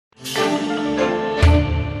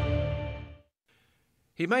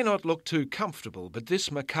He may not look too comfortable, but this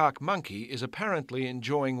macaque monkey is apparently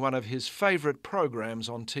enjoying one of his favourite programs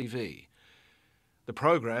on TV. The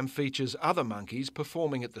program features other monkeys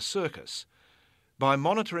performing at the circus. By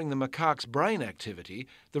monitoring the macaque's brain activity,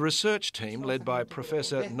 the research team led by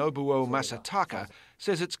Professor Nobuo Masataka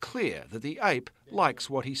says it's clear that the ape likes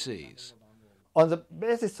what he sees. On the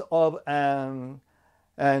basis of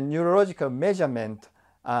neurological measurement,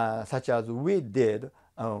 such as we did,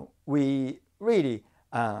 we really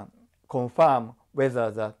confirm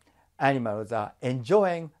whether the animals are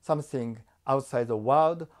enjoying something outside the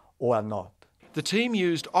world or not. The team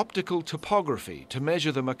used optical topography to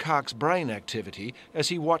measure the macaque's brain activity as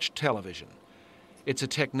he watched television. It's a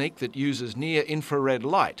technique that uses near-infrared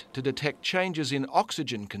light to detect changes in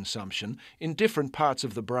oxygen consumption in different parts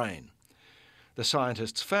of the brain. The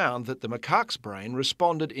scientists found that the macaque's brain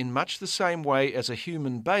responded in much the same way as a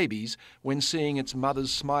human baby's when seeing its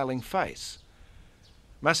mother's smiling face.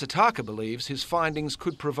 Masataka believes his findings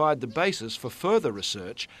could provide the basis for further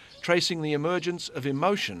research tracing the emergence of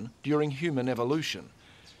emotion during human evolution.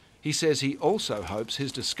 He says he also hopes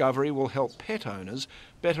his discovery will help pet owners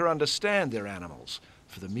better understand their animals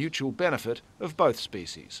for the mutual benefit of both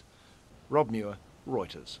species. Rob Muir,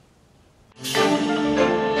 Reuters.